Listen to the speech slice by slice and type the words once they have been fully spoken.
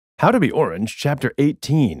How to Be Orange, Chapter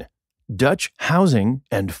 18, Dutch Housing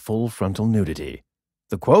and Full Frontal Nudity.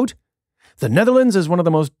 The quote, "The Netherlands is one of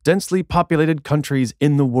the most densely populated countries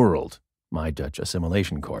in the world." My Dutch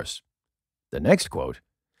assimilation course. The next quote,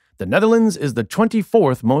 "The Netherlands is the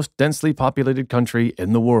 24th most densely populated country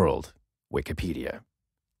in the world." Wikipedia.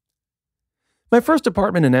 My first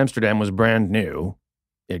apartment in Amsterdam was brand new.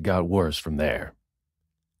 It got worse from there.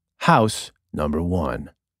 House number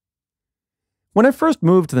 1. When I first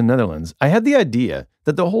moved to the Netherlands, I had the idea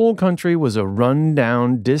that the whole country was a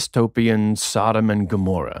run-down, dystopian Sodom and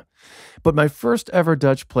Gomorrah. But my first ever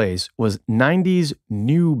Dutch place was 90s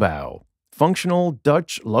nieuwbouw, functional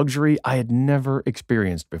Dutch luxury I had never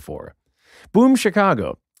experienced before. Boom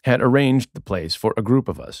Chicago had arranged the place for a group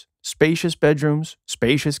of us. Spacious bedrooms,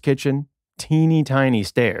 spacious kitchen, teeny tiny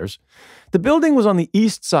stairs. The building was on the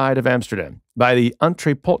east side of Amsterdam, by the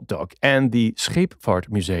Entrepotdock and the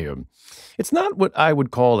Scheepvaartmuseum. It's not what I would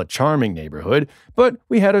call a charming neighborhood, but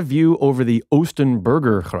we had a view over the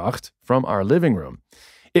Oostenburgergracht from our living room.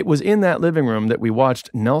 It was in that living room that we watched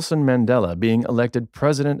Nelson Mandela being elected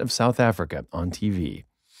president of South Africa on TV.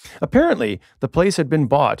 Apparently, the place had been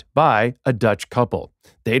bought by a Dutch couple.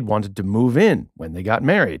 They'd wanted to move in when they got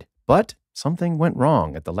married, but something went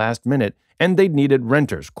wrong at the last minute, and they needed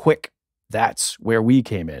renters quick. That's where we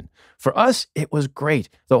came in. For us, it was great.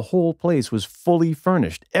 The whole place was fully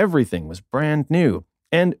furnished. Everything was brand new.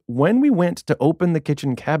 And when we went to open the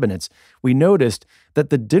kitchen cabinets, we noticed that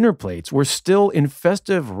the dinner plates were still in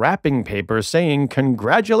festive wrapping paper saying,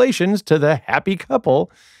 "Congratulations to the happy couple."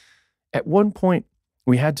 At one point,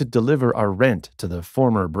 we had to deliver our rent to the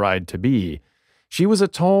former bride-to-be. She was a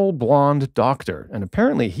tall, blonde doctor, and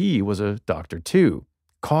apparently he was a doctor too.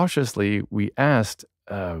 Cautiously, we asked,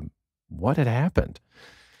 what had happened?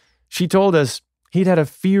 She told us he'd had a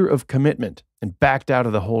fear of commitment and backed out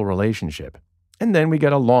of the whole relationship. And then we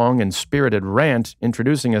got a long and spirited rant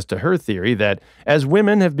introducing us to her theory that as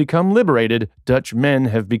women have become liberated, Dutch men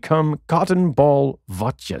have become cotton ball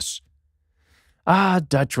vatjes. Ah,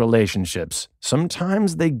 Dutch relationships.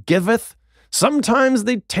 Sometimes they giveth, sometimes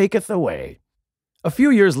they taketh away. A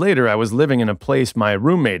few years later, I was living in a place my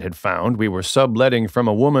roommate had found. We were subletting from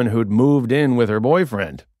a woman who'd moved in with her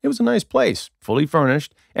boyfriend. It was a nice place, fully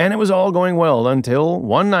furnished, and it was all going well until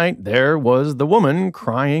one night there was the woman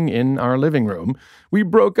crying in our living room. "We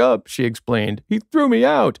broke up," she explained. "He threw me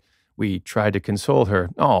out." We tried to console her.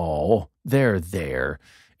 "Oh, there.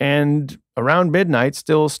 And around midnight,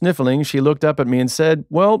 still sniffling, she looked up at me and said,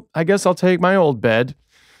 "Well, I guess I'll take my old bed.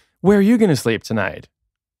 Where are you going to sleep tonight?"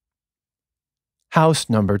 House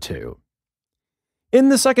number 2. In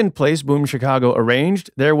the second place Boom Chicago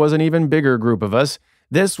arranged, there was an even bigger group of us.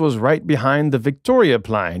 This was right behind the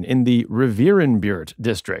Victoriaplein in the Rivierenbuurt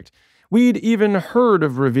district. We'd even heard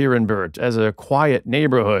of Rivierenbuurt as a quiet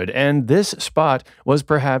neighborhood, and this spot was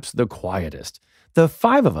perhaps the quietest. The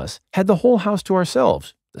 5 of us had the whole house to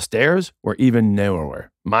ourselves. The stairs were even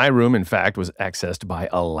narrower. My room, in fact, was accessed by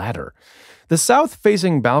a ladder. The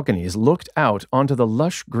south-facing balconies looked out onto the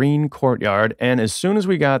lush green courtyard, and as soon as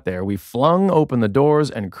we got there, we flung open the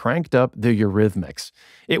doors and cranked up the Eurythmics.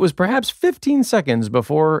 It was perhaps 15 seconds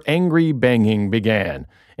before angry banging began.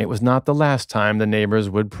 It was not the last time the neighbors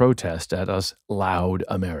would protest at us loud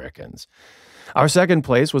Americans. Our second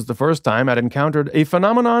place was the first time I'd encountered a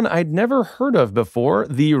phenomenon I'd never heard of before,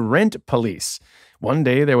 the rent police. One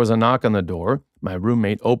day there was a knock on the door. My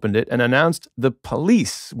roommate opened it and announced the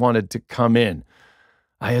police wanted to come in.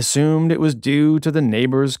 I assumed it was due to the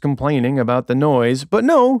neighbors complaining about the noise, but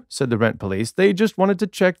no, said the rent police. They just wanted to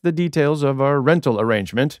check the details of our rental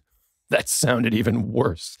arrangement. That sounded even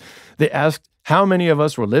worse. They asked how many of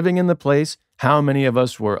us were living in the place, how many of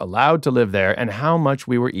us were allowed to live there, and how much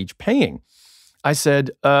we were each paying. I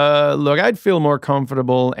said, look, I'd feel more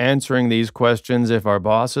comfortable answering these questions if our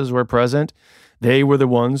bosses were present. They were the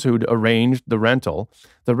ones who'd arranged the rental.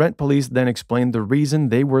 The rent police then explained the reason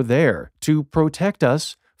they were there, to protect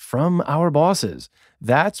us from our bosses.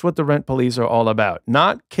 That's what the rent police are all about.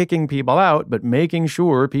 Not kicking people out, but making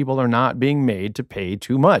sure people are not being made to pay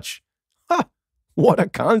too much. Ha! What a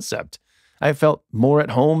concept. I felt more at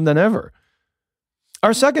home than ever.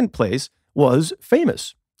 Our second place was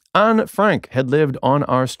famous. Anne Frank had lived on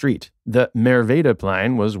our street. The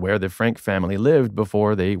Merwedeplein was where the Frank family lived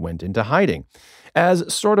before they went into hiding.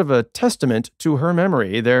 As sort of a testament to her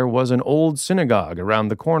memory, there was an old synagogue around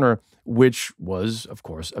the corner, which was, of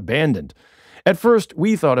course, abandoned. At first,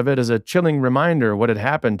 we thought of it as a chilling reminder what had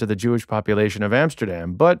happened to the Jewish population of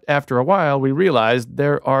Amsterdam, but after a while, we realized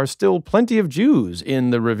there are still plenty of Jews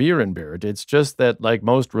in the Rivierenbuurt. It's just that, like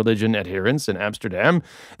most religion adherents in Amsterdam,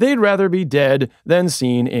 they'd rather be dead than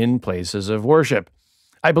seen in places of worship.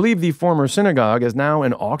 I believe the former synagogue is now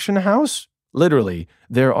an auction house. Literally,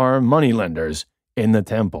 there are moneylenders in the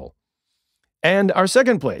temple. And our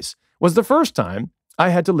second place was the first time I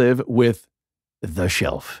had to live with the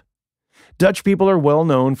shelf. Dutch people are well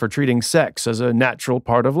known for treating sex as a natural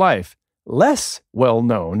part of life. Less well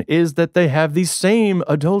known is that they have the same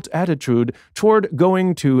adult attitude toward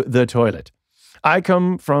going to the toilet. I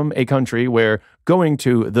come from a country where going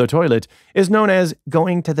to the toilet is known as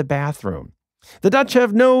going to the bathroom. The Dutch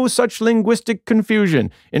have no such linguistic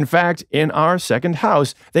confusion. In fact, in our second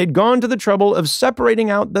house, they'd gone to the trouble of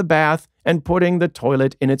separating out the bath and putting the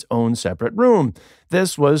toilet in its own separate room.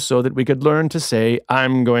 This was so that we could learn to say,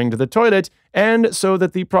 "I'm going to the toilet," and so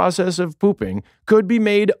that the process of pooping could be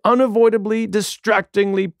made unavoidably,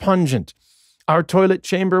 distractingly pungent. Our toilet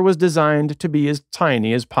chamber was designed to be as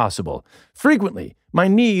tiny as possible. Frequently, my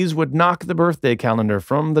knees would knock the birthday calendar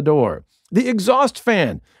from the door. The exhaust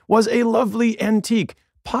fan was a lovely antique,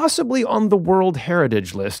 possibly on the World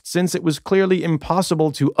Heritage list, since it was clearly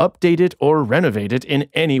impossible to update it or renovate it in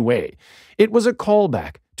any way. It was a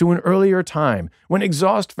callback to an earlier time when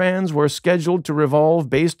exhaust fans were scheduled to revolve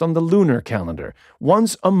based on the lunar calendar.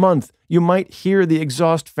 Once a month, you might hear the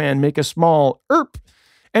exhaust fan make a small "erp."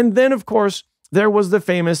 And then, of course, there was the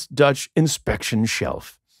famous Dutch inspection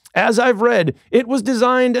shelf. As I've read, it was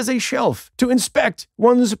designed as a shelf to inspect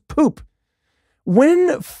one's poop.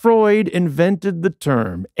 When Freud invented the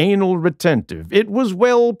term anal retentive, it was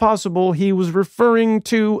well possible he was referring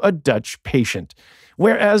to a Dutch patient,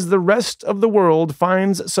 whereas the rest of the world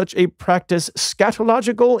finds such a practice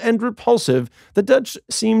scatological and repulsive. The Dutch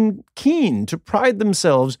seem keen to pride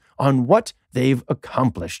themselves on what they've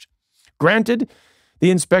accomplished. Granted, the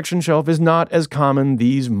inspection shelf is not as common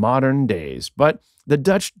these modern days, but the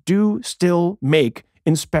Dutch do still make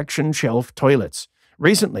inspection shelf toilets.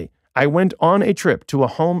 Recently, I went on a trip to a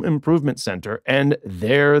home improvement center, and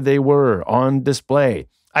there they were on display.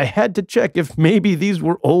 I had to check if maybe these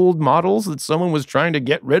were old models that someone was trying to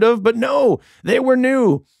get rid of, but no, they were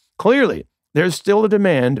new. Clearly, there's still a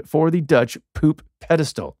demand for the Dutch poop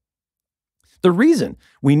pedestal. The reason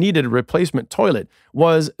we needed a replacement toilet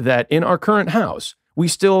was that in our current house, we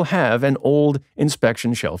still have an old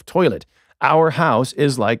inspection shelf toilet. Our house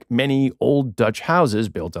is like many old Dutch houses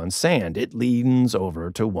built on sand. It leans over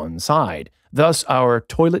to one side. Thus, our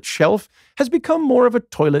toilet shelf has become more of a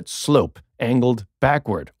toilet slope, angled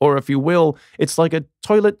backward. Or if you will, it's like a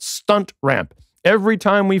toilet stunt ramp. Every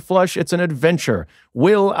time we flush, it's an adventure.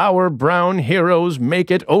 Will our brown heroes make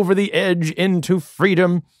it over the edge into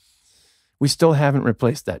freedom? We still haven't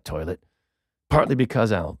replaced that toilet, partly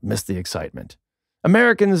because I'll miss the excitement.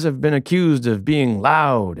 Americans have been accused of being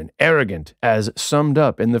loud and arrogant, as summed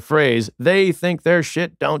up in the phrase, "they think their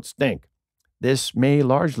shit don't stink." This may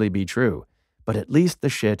largely be true, but at least the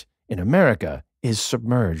shit in America is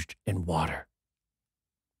submerged in water.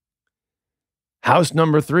 House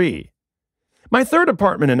number 3. My third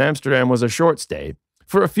apartment in Amsterdam was a short stay.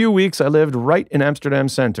 For a few weeks, I lived right in Amsterdam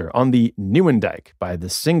Center on the Nieuwendijk by the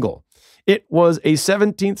Singel. It was a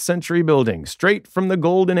 17th century building, straight from the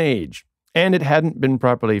Golden Age, and it hadn't been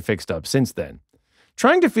properly fixed up since then.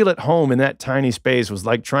 Trying to feel at home in that tiny space was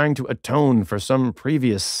like trying to atone for some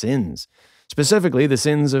previous sins, specifically the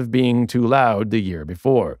sins of being too loud the year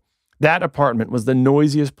before. That apartment was the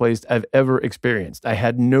noisiest place I've ever experienced. I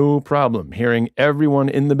had no problem hearing everyone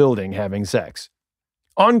in the building having sex.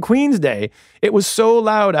 On Queen's Day, it was so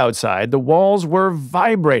loud outside, the walls were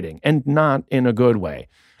vibrating, and not in a good way.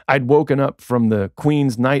 I'd woken up from the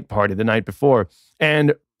Queen's night party the night before,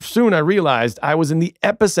 and soon I realized I was in the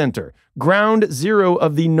epicenter, ground zero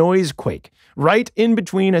of the noise quake, right in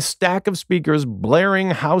between a stack of speakers blaring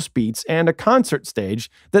house beats and a concert stage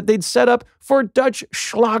that they'd set up for Dutch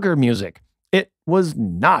Schlager music. It was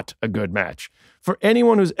not a good match. For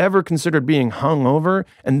anyone who's ever considered being hungover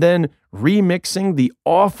and then remixing the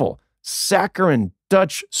awful, saccharine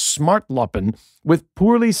Dutch smartloppen with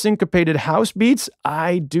poorly syncopated house beats,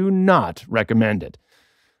 I do not recommend it.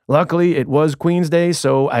 Luckily, it was Queen's Day,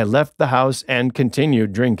 so I left the house and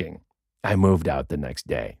continued drinking. I moved out the next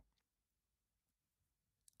day.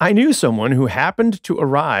 I knew someone who happened to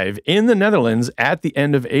arrive in the Netherlands at the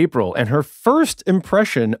end of April, and her first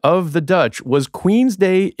impression of the Dutch was Queen's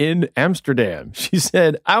Day in Amsterdam. She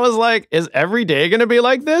said, "I was like, is every day going to be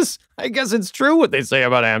like this? I guess it's true what they say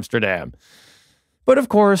about Amsterdam." But of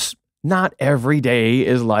course, not every day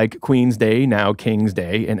is like Queen's Day, now King's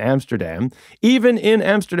Day, in Amsterdam. Even in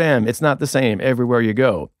Amsterdam, it's not the same everywhere you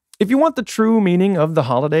go. If you want the true meaning of the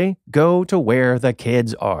holiday, go to where the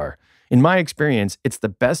kids are. In my experience, it's the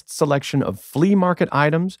best selection of flea market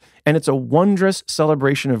items, and it's a wondrous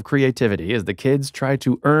celebration of creativity as the kids try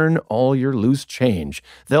to earn all your loose change.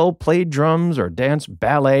 They'll play drums or dance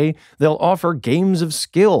ballet, they'll offer games of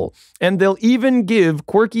skill, and they'll even give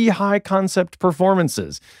quirky high-concept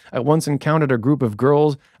performances. I once encountered a group of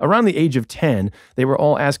girls around the age of 10. They were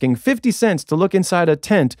all asking 50 cents to look inside a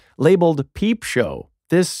tent labeled Peep Show.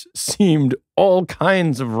 This seemed all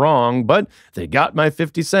kinds of wrong, but they got my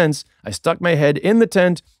 50 cents. I stuck my head in the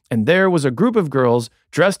tent, and there was a group of girls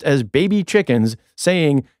dressed as baby chickens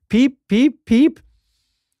saying, peep, peep, peep.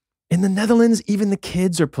 In the Netherlands, even the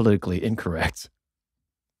kids are politically incorrect.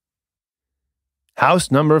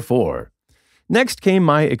 House number 4. Next came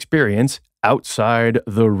my experience outside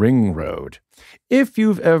the Ring Road. If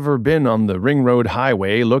you've ever been on the Ring Road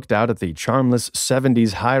Highway, looked out at the charmless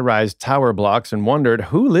 70s high-rise tower blocks and wondered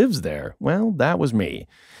who lives there, well, that was me.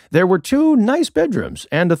 There were 2 nice bedrooms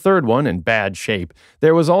and a third one in bad shape.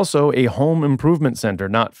 There was also a home improvement center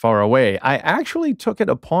not far away. I actually took it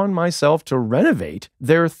upon myself to renovate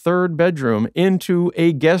their 3rd bedroom into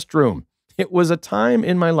a guest room. It was a time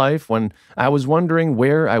in my life when I was wondering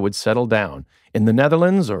where I would settle down, in the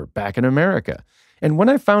Netherlands or back in America. And when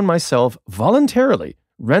I found myself voluntarily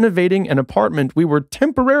renovating an apartment we were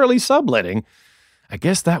temporarily subletting, I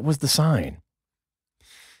guess that was the sign.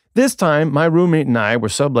 This time, my roommate and I were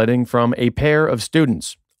subletting from a pair of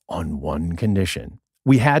students on one condition.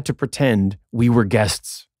 We had to pretend we were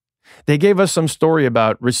guests. They gave us some story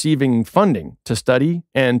about receiving funding to study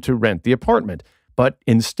and to rent the apartment. But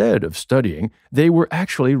instead of studying, they were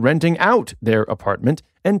actually renting out their apartment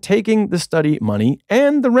and taking the study money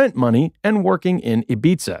and the rent money and working in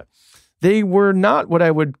Ibiza. They were not what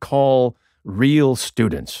I would call real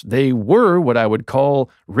students. They were what I would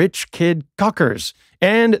call rich kid cuckers.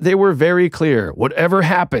 And they were very clear. Whatever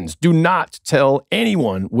happens, do not tell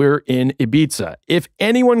anyone we're in Ibiza. If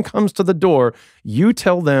anyone comes to the door, you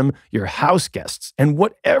tell them you're house guests. And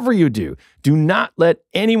whatever you do, do not let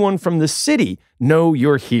anyone from the city know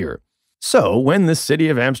you're here. So when the city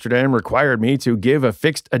of Amsterdam required me to give a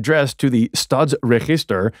fixed address to the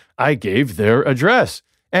Stadsregister, I gave their address.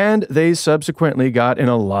 And they subsequently got in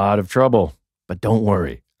a lot of trouble. But don't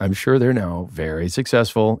worry, I'm sure they're now very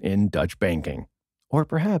successful in Dutch banking. Or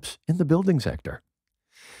perhaps in the building sector.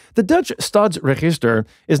 The Dutch Stadsregister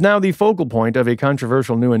is now the focal point of a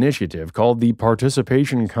controversial new initiative called the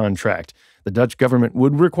Participation Contract. The Dutch government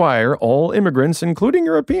would require all immigrants, including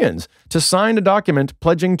Europeans, to sign a document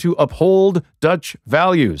pledging to uphold Dutch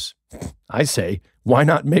values. I say, why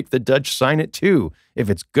not make the Dutch sign it too? If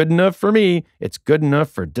it's good enough for me, it's good enough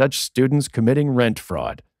for Dutch students committing rent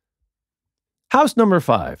fraud. House number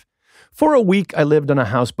 5. For a week, I lived on a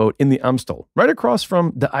houseboat in the Amstel, right across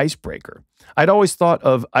from the Icebreaker. I'd always thought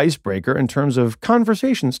of Icebreaker in terms of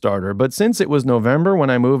conversation starter, but since it was November when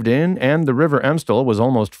I moved in and the River Amstel was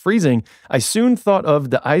almost freezing, I soon thought of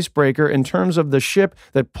the Icebreaker in terms of the ship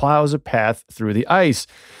that plows a path through the ice.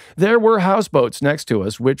 There were houseboats next to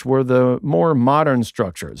us, which were the more modern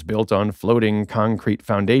structures built on floating concrete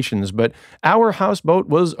foundations, but our houseboat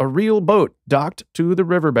was a real boat docked to the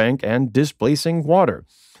riverbank and displacing water.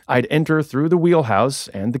 I'd enter through the wheelhouse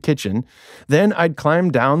and the kitchen. Then I'd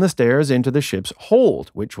climb down the stairs into the ship's hold,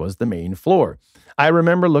 which was the main floor. I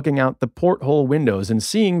remember looking out the porthole windows and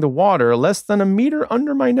seeing the water less than a meter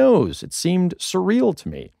under my nose. It seemed surreal to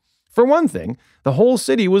me. For one thing, the whole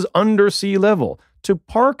city was under sea level. To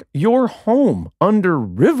park your home under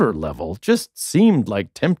river level just seemed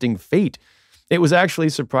like tempting fate. It was actually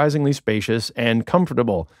surprisingly spacious and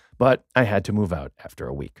comfortable, but I had to move out after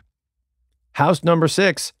a week. House number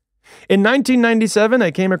 6. In 1997,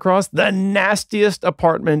 I came across the nastiest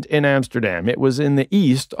apartment in Amsterdam. It was in the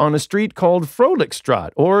east on a street called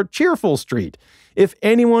Vrolijkstraat, or Cheerful Street. If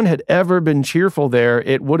anyone had ever been cheerful there,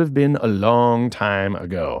 it would have been a long time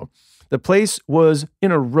ago. The place was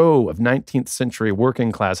in a row of 19th century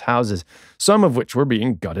working class houses, some of which were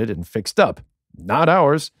being gutted and fixed up. Not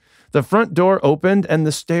ours. The front door opened and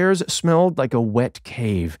the stairs smelled like a wet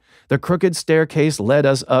cave. The crooked staircase led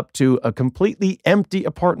us up to a completely empty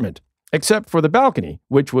apartment, except for the balcony,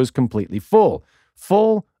 which was completely full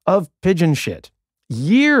of pigeon shit.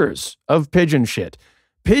 Years of pigeon shit.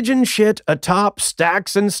 Pigeon shit atop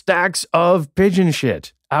stacks and stacks of pigeon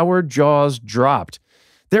shit. Our jaws dropped.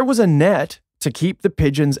 There was a net to keep the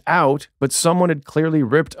pigeons out, but someone had clearly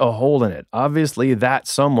ripped a hole in it. Obviously, that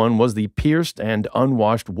someone was the pierced and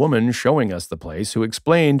unwashed woman showing us the place, who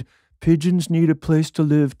explained, "Pigeons need a place to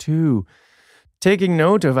live too." Taking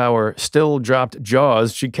note of our still dropped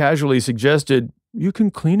jaws, she casually suggested, "You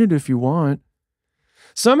can clean it if you want."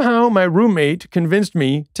 Somehow, my roommate convinced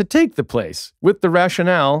me to take the place, with the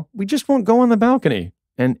rationale, we just won't go on the balcony.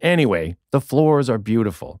 And anyway, the floors are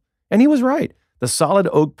beautiful. And he was right. The solid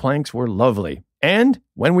oak planks were lovely. And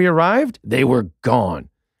when we arrived, they were gone.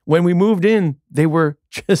 When we moved in, they were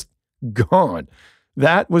just gone.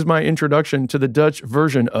 That was my introduction to the Dutch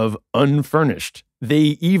version of unfurnished.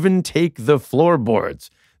 They even take the floorboards.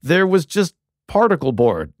 There was just particle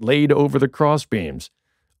board laid over the crossbeams.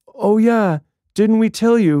 Oh yeah, didn't we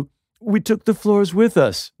tell you? We took the floors with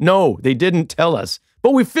us. No, they didn't tell us,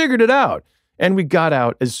 but we figured it out, and we got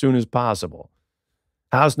out as soon as possible.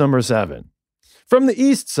 House number 7. From the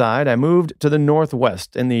east side, I moved to the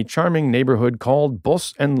northwest in the charming neighborhood called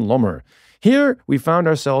Bos en Lommer. Here, we found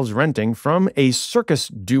ourselves renting from a circus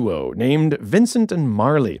duo named Vincent and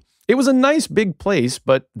Marley. It was a nice big place,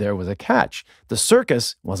 but there was a catch. The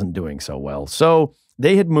circus wasn't doing so well, so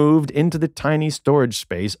they had moved into the tiny storage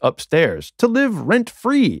space upstairs to live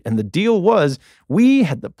rent-free, and the deal was we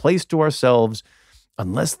had the place to ourselves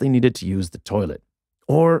unless they needed to use the toilet,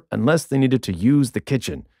 or unless they needed to use the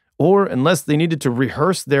kitchen, or unless they needed to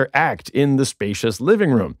rehearse their act in the spacious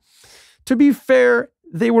living room. To be fair,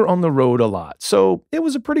 they were on the road a lot, so it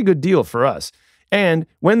was a pretty good deal for us. And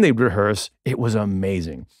when they'd rehearse, it was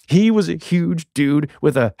amazing. He was a huge dude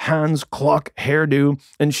with a Hans Klok hairdo,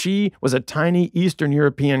 and she was a tiny Eastern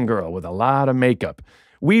European girl with a lot of makeup.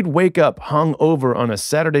 We'd wake up hung over on a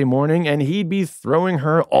Saturday morning, and he'd be throwing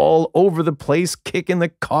her all over the place, kicking the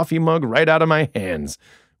coffee mug right out of my hands.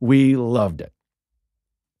 We loved it.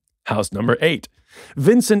 House number 8.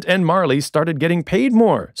 Vincent and Marley started getting paid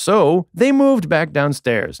more, so they moved back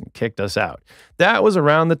downstairs and kicked us out. That was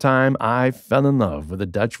around the time I fell in love with a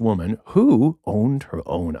Dutch woman who owned her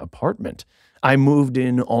own apartment. I moved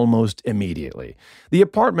in almost immediately. The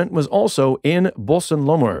apartment was also in Bos en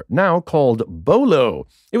Lommer, now called Bolo.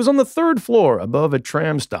 It was on the 3rd floor above a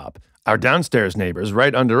tram stop. Our downstairs neighbors,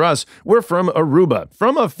 right under us, were from Aruba,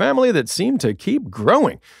 from a family that seemed to keep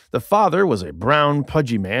growing. The father was a brown,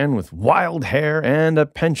 pudgy man with wild hair and a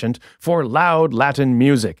penchant for loud Latin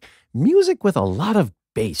music. Music with a lot of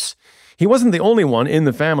bass. He wasn't the only one in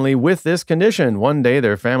the family with this condition. One day,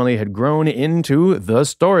 their family had grown into the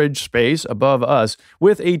storage space above us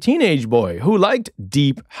with a teenage boy who liked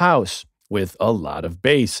deep house with a lot of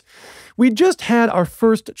bass. We'd just had our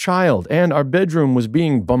first child, and our bedroom was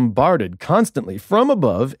being bombarded constantly from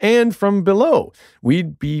above and from below.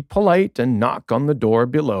 We'd be polite and knock on the door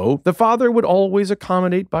below. The father would always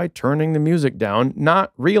accommodate by turning the music down,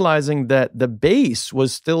 not realizing that the bass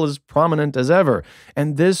was still as prominent as ever,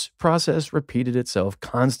 and this process repeated itself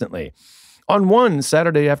constantly. On one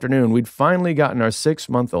Saturday afternoon, we'd finally gotten our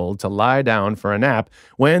 6-month-old to lie down for a nap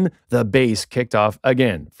when the bass kicked off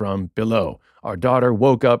again from below. Our daughter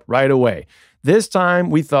woke up right away. This time,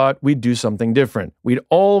 we thought we'd do something different. We'd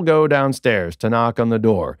all go downstairs to knock on the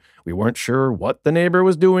door. We weren't sure what the neighbor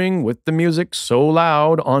was doing with the music so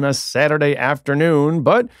loud on a Saturday afternoon,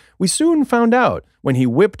 but we soon found out when he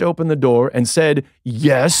whipped open the door and said,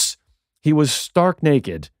 "Yes." He was stark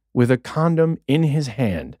naked with a condom in his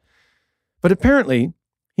hand. But apparently,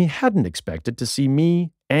 he hadn't expected to see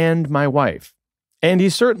me and my wife. And he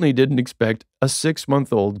certainly didn't expect a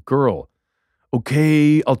 6-month-old girl.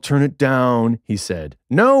 "Okay, I'll turn it down," he said.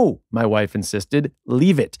 "No," my wife insisted.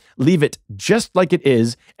 Leave it just like it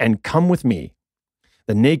is, and come with me."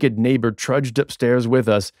 The naked neighbor trudged upstairs with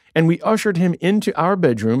us, and we ushered him into our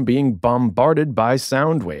bedroom being bombarded by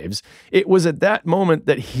sound waves. It was at that moment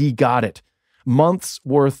that he got it. Months'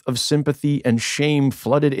 worth of sympathy and shame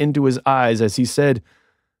flooded into his eyes as he said,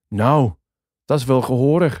 "Nou, dat is wel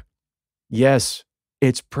gehoorig." Yes,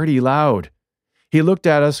 it's pretty loud. He looked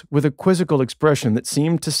at us with a quizzical expression that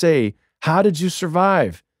seemed to say, "How did you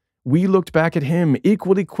survive?" We looked back at him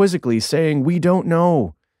equally quizzically, saying, "We don't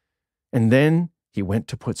know." And then he went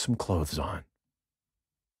to put some clothes on.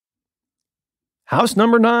 House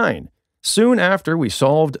number 9. Soon after we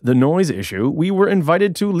solved the noise issue, we were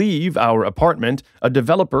invited to leave our apartment. A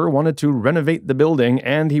developer wanted to renovate the building,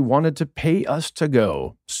 and he wanted to pay us to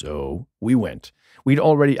go. So we went. We'd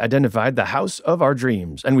already identified the house of our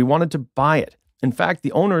dreams, and we wanted to buy it. In fact,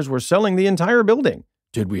 the owners were selling the entire building.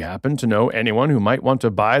 Did we happen to know anyone who might want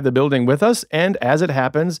to buy the building with us? And as it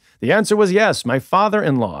happens, the answer was yes, my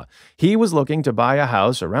father-in-law. He was looking to buy a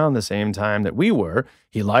house around the same time that we were.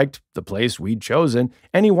 He liked the place we'd chosen,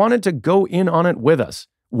 and he wanted to go in on it with us.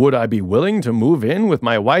 Would I be willing to move in with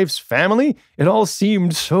my wife's family? It all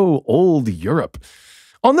seemed so old Europe.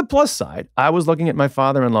 On the plus side, I was looking at my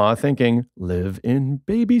father-in-law thinking, live-in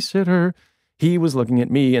babysitter. He was looking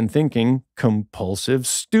at me and thinking, compulsive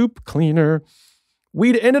stoop cleaner.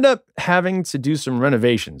 We'd ended up having to do some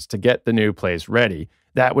renovations to get the new place ready.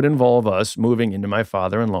 That would involve us moving into my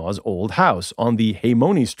father-in-law's old house on the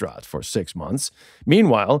Heimoniestraat for 6 months.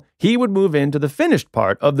 Meanwhile, he would move into the finished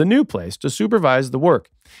part of the new place to supervise the work.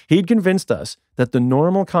 He'd convinced us that the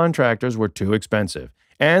normal contractors were too expensive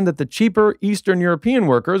and that the cheaper Eastern European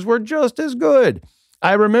workers were just as good.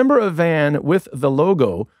 I remember a van with the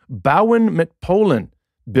logo Bouwen met Polen,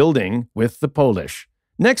 building with the Polish.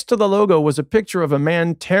 Next to the logo was a picture of a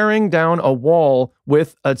man tearing down a wall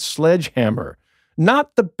with a sledgehammer.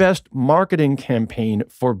 Not the best marketing campaign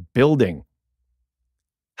for building.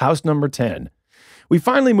 House number 10. We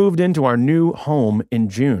finally moved into our new home in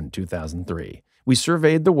June 2003. We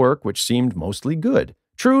surveyed the work, which seemed mostly good.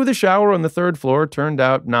 True, the shower on the 3rd floor turned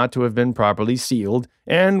out not to have been properly sealed,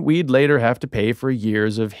 and we'd later have to pay for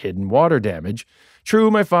years of hidden water damage.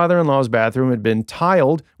 True, my father-in-law's bathroom had been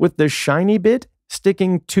tiled with the shiny bit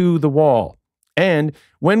sticking to the wall. And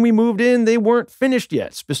when we moved in, they weren't finished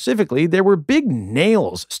yet. Specifically, there were big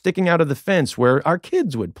nails sticking out of the fence where our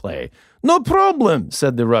kids would play. "No problem,"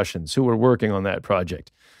 said the Russians who were working on that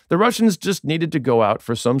project. The Russians just needed to go out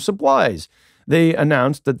for some supplies. They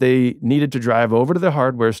announced that they needed to drive over to the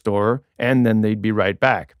hardware store and then they'd be right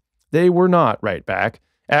back. They were not right back.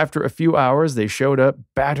 After a few hours, they showed up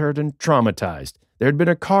battered and traumatized. There'd been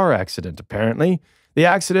a car accident, apparently. The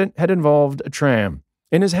accident had involved a tram.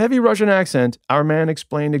 In his heavy Russian accent, our man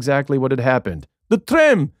explained exactly what had happened. "The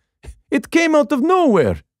tram! It came out of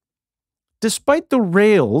nowhere!" Despite the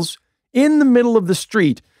rails in the middle of the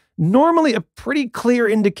street, normally a pretty clear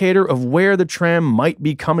indicator of where the tram might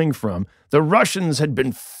be coming from, the Russians had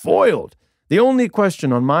been foiled. The only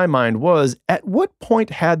question on my mind was, at what point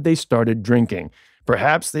had they started drinking?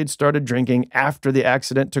 Perhaps they'd started drinking after the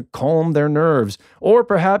accident to calm their nerves, or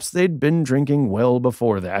perhaps they'd been drinking well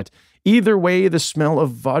before that. Either way, the smell of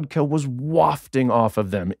vodka was wafting off of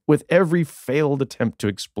them with every failed attempt to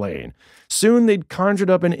explain. Soon they'd conjured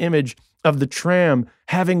up an image of the tram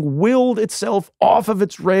having willed itself off of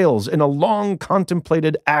its rails in a long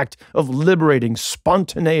contemplated act of liberating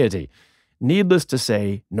spontaneity. Needless to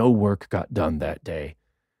say, no work got done that day.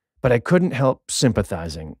 But I couldn't help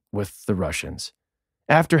sympathizing with the Russians.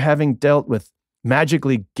 After having dealt with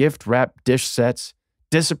magically gift-wrapped dish sets,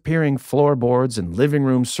 disappearing floorboards, and living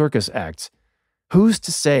room circus acts, who's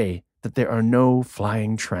to say that there are no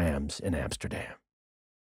flying trams in Amsterdam?